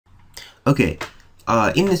Okay,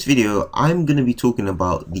 in this video, I'm going to be talking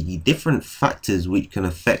about the different factors which can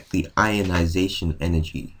affect the ionization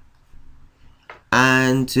energy.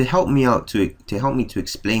 And to help me out to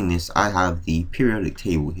explain this, I have the periodic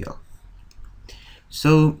table here.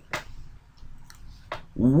 So,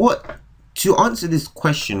 to answer this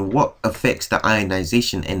question, what affects the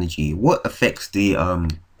ionization energy? What affects the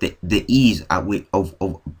ease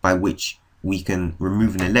by which we can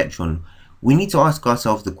remove an electron? We need to ask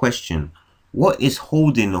ourselves the question: what is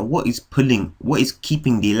holding, or what is pulling, what is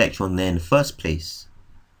keeping the electron there in the first place?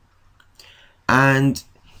 And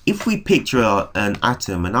if we picture an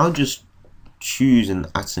atom, and I'll just choose an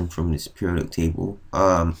atom from this periodic table,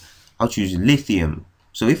 I'll choose lithium.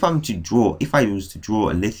 So if I was to draw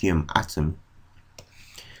a lithium atom,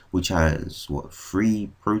 which has what, 3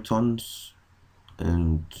 protons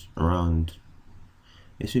and around,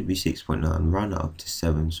 this would be 6.9, round it up to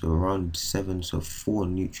 7, so around 7, so 4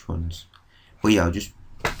 neutrons. But yeah, I'll just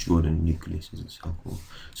draw the nucleus as a circle.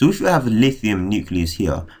 So if you have a lithium nucleus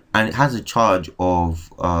here, and it has a charge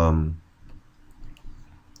of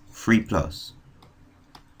 3+,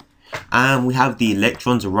 and we have the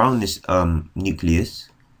electrons around this nucleus.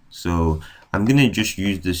 So I'm gonna just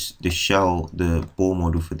use the Bohr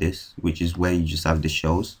model for this, which is where you just have the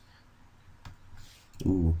shells.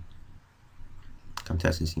 Ooh,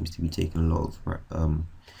 Camtasia seems to be taking a lot of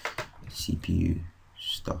CPU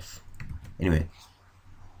stuff. Anyway,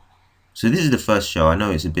 so this is the first shell. I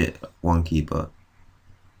know it's a bit wonky, but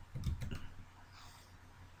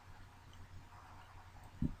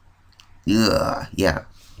yeah,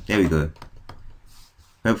 there we go.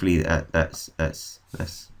 Hopefully that's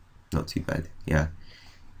not too bad. Yeah.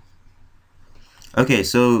 Okay,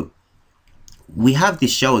 so we have the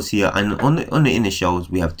shells here, and on the inner shells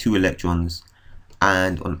we have 2 electrons,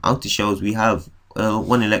 and on outer shells we have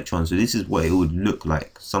 1 electron. So this is what it would look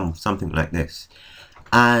like, something like this.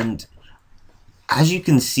 And as you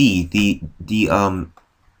can see, the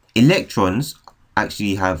electrons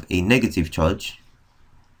actually have a negative charge,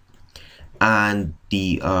 and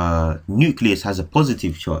the nucleus has a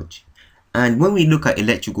positive charge. And when we look at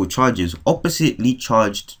electrical charges, oppositely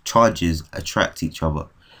charged charges attract each other.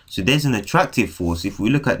 So there's an attractive force. If we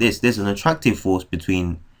look at this, there's an attractive force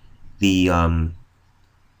between the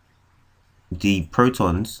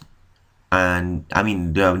protons, and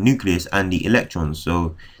the nucleus and the electrons.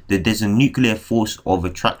 So there's a nuclear force of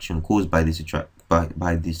attraction caused by this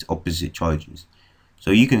by these opposite charges.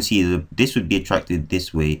 So you can see that this would be attracted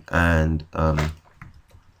this way, and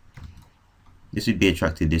this would be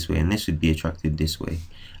attracted this way, and this would be attracted this way.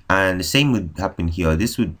 And the same would happen here.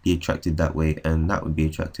 This would be attracted that way, and that would be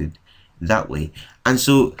attracted that way. And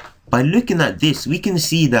so by looking at this, we can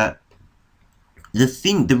see that the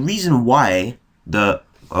reason why that's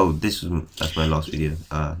my last video.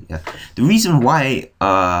 Yeah, the reason why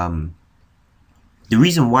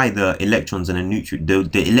the electrons and the neutron,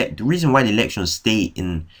 the reason why the electrons stay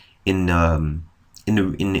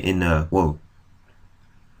well,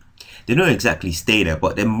 they don't exactly stay there,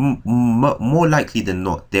 but they're more likely than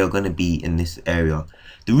not they're going to be in this area.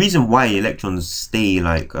 The reason why electrons stay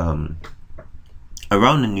like around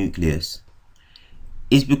the nucleus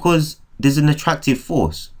is because there's an attractive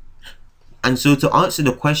force. And so to answer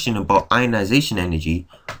the question about ionization energy,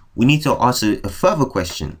 we need to ask a further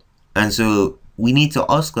question. And so we need to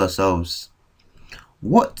ask ourselves,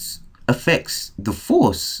 what affects the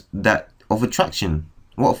force of attraction?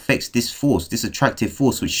 What affects this force, this attractive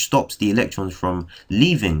force, which stops the electrons from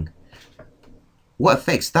leaving? What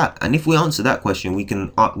affects that? And if we answer that question, we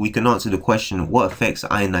can answer the question, what affects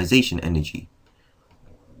ionization energy?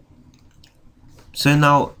 So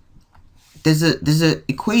now there's a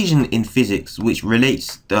equation in physics which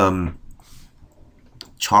relates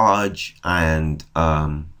charge and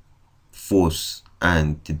force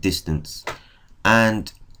and the distance,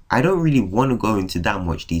 and I don't really want to go into that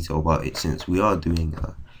much detail about it since we are doing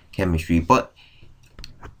chemistry, but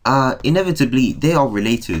inevitably they are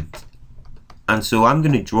related. And so I'm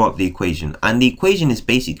going to draw up the equation, and the equation is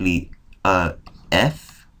basically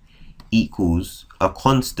F equals a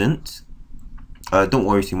constant. Don't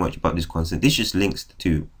worry too much about this constant, this just links the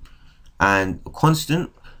two, and a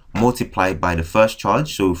constant multiplied by the first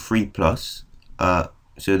charge, so 3+,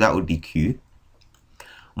 so that would be Q,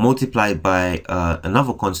 multiplied by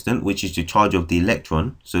another constant, which is the charge of the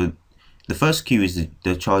electron. So the first Q is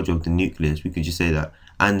the charge of the nucleus, we could just say that,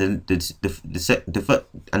 and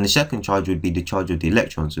the second charge would be the charge of the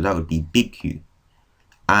electron, so that would be big Q,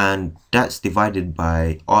 and that's divided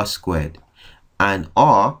by r squared, and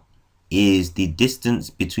r is the distance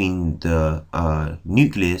between the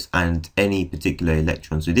nucleus and any particular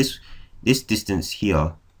electron. So this distance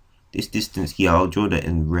here this distance here, I'll draw that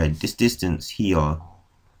in red. This distance here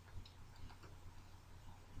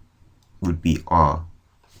would be r.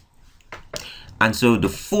 And so the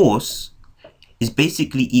force is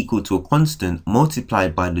basically equal to a constant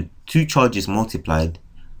multiplied by the two charges multiplied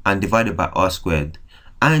and divided by r squared.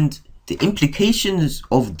 And the implications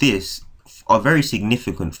of this are very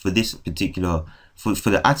significant for this particular, for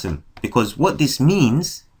the atom, because what this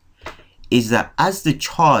means is that as the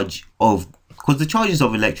charge of, because the charges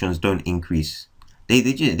of electrons don't increase,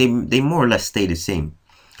 they more or less stay the same.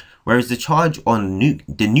 Whereas the charge on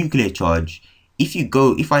the nuclear charge,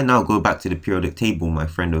 if I now go back to the periodic table, my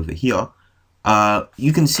friend over here,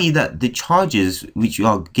 you can see that the charges which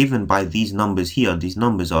are given by these numbers here, these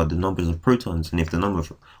numbers are the numbers of protons, and if the number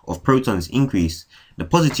of protons increase, the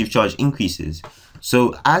positive charge increases.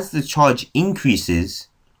 So as the charge increases,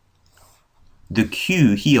 the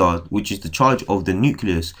Q here, which is the charge of the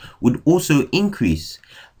nucleus, would also increase.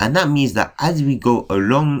 And that means that as we go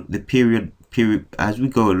along the periodic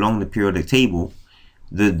table,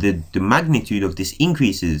 the magnitude of this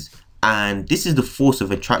increases, and this is the force of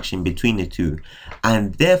attraction between the two,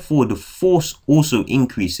 and therefore the force also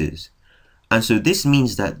increases. And so this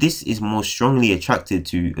means that this is more strongly attracted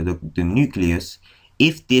to the nucleus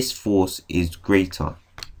if this force is greater.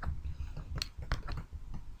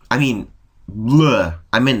 I mean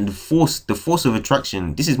the force of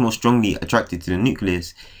attraction, this is more strongly attracted to the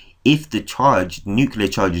nucleus if the nuclear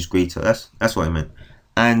charge is greater. That's what I meant.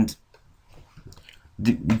 And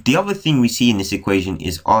the other thing we see in this equation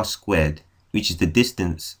is r squared, which is the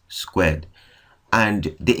distance squared.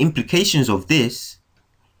 And the implications of this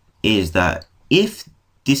is that if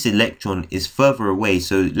this electron is further away,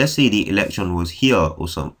 so let's say the electron was here or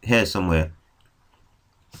here somewhere,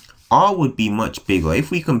 r would be much bigger.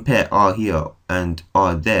 If we compare r here and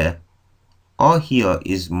r there, r here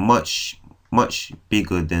is much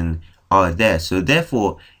bigger than r there. So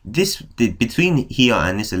therefore, between here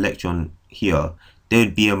and this electron here, there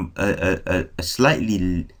would be a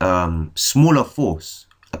slightly smaller force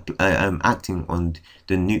acting on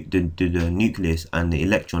the nucleus and the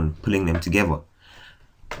electron, pulling them together.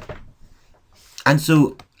 And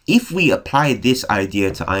so if we apply this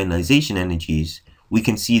idea to ionization energies, we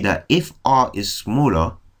can see that if r is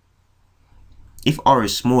smaller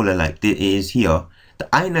like it is here,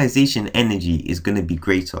 the ionization energy is going to be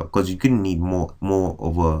greater, because you're going to need more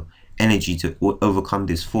of a energy to overcome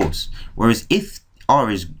this force. Whereas if r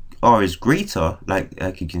is greater,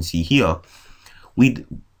 like you can see here, if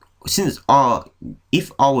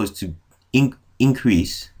r was to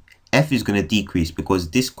increase, F is going to decrease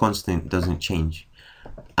because this constant doesn't change.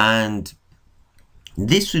 And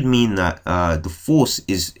this would mean that the force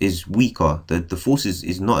is weaker, the force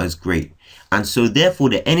is not as great. And so therefore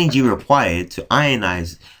the energy required to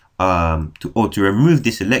ionize to remove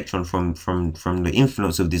this electron from the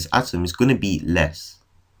influence of this atom is going to be less.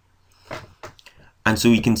 And so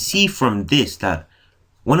we can see from this that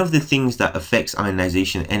one of the things that affects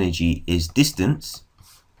ionization energy is distance.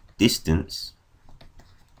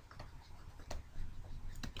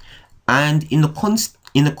 And in the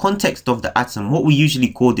context of the atom, what we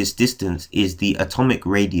usually call this distance is the atomic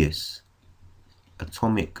radius. And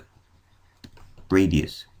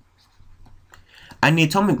the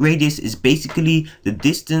atomic radius is basically the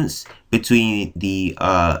distance between the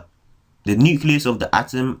nucleus of the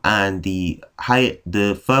atom and the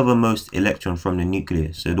furthermost electron from the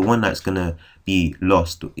nucleus. So the one that's gonna be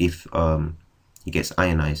lost if it gets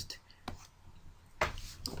ionized.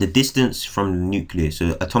 The distance from the nucleus,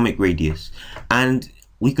 so atomic radius. And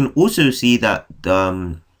we can also see that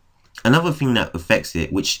another thing that affects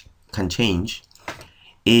it, which can change,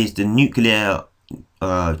 is the nuclear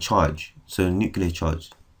charge. So nuclear charge.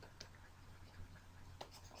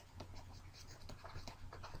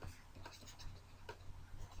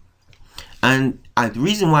 And the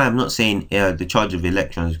reason why I'm not saying the charge of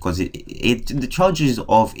electrons, because the charges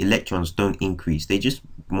of electrons don't increase, they just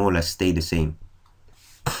more or less stay the same.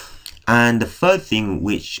 And the third thing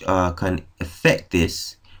which can affect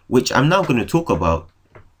this, which I'm now going to talk about,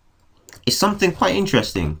 is something quite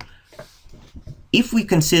interesting. If we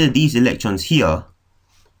consider these electrons here,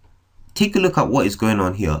 take a look at what is going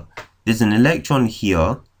on here. There's an electron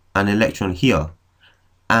here, an electron here,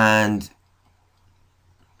 and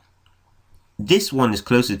this one is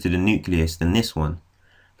closer to the nucleus than this one.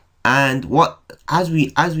 And as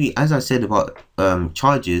I said about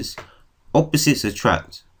charges, opposites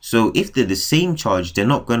attract. So if they're the same charge, they're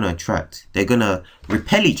not going to attract. They're going to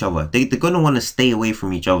repel each other. They're going to want to stay away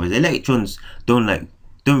from each other. The electrons don't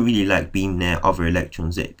really like being near other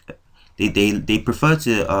electrons. They prefer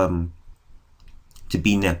to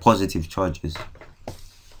be near positive charges.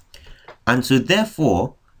 And so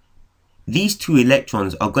therefore, these two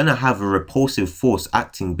electrons are going to have a repulsive force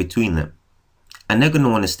acting between them. And they're going to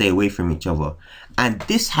want to stay away from each other. And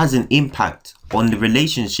this has an impact on the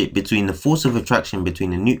relationship between the force of attraction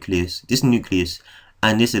between the nucleus, this nucleus,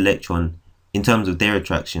 and this electron in terms of their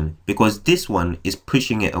attraction, because this one is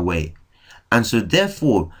pushing it away. And so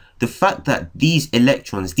therefore, the fact that these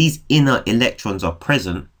electrons, these inner electrons are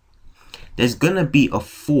present, there's going to be a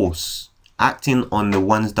force acting on the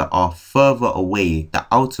ones that are further away, the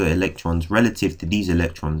outer electrons relative to these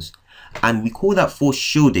electrons. And we call that force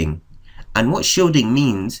shielding. And what shielding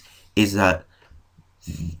means is that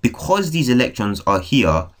because these electrons are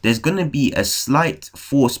here, there's going to be a slight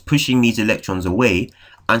force pushing these electrons away.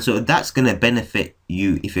 And so that's going to benefit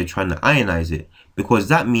you if you're trying to ionize it, because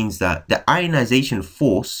that means that the ionization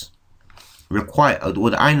force required, or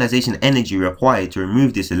the ionization energy required to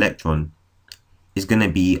remove this electron is going to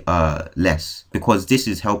be less, because this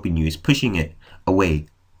is helping you, it's pushing it away.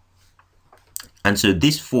 And so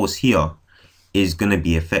this force here is going to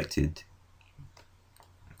be affected.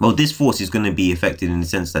 Well, this force is going to be affected in the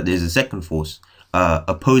sense that there's a second force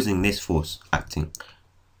opposing this force acting.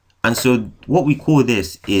 And so what we call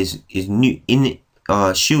this is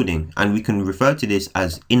shielding, and we can refer to this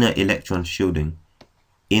as inner electron shielding.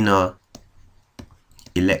 Inner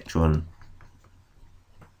electron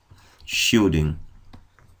shielding.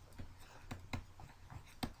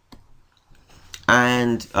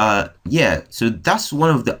 And yeah, so that's one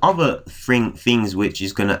of the other things which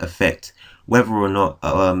is going to affect whether or not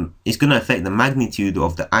it's going to affect the magnitude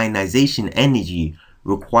of the ionization energy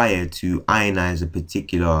required to ionize a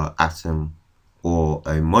particular atom or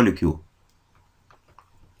a molecule.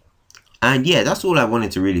 And yeah, that's all I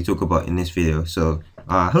wanted to really talk about in this video. So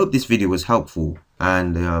I hope this video was helpful,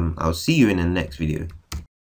 and I'll see you in the next video.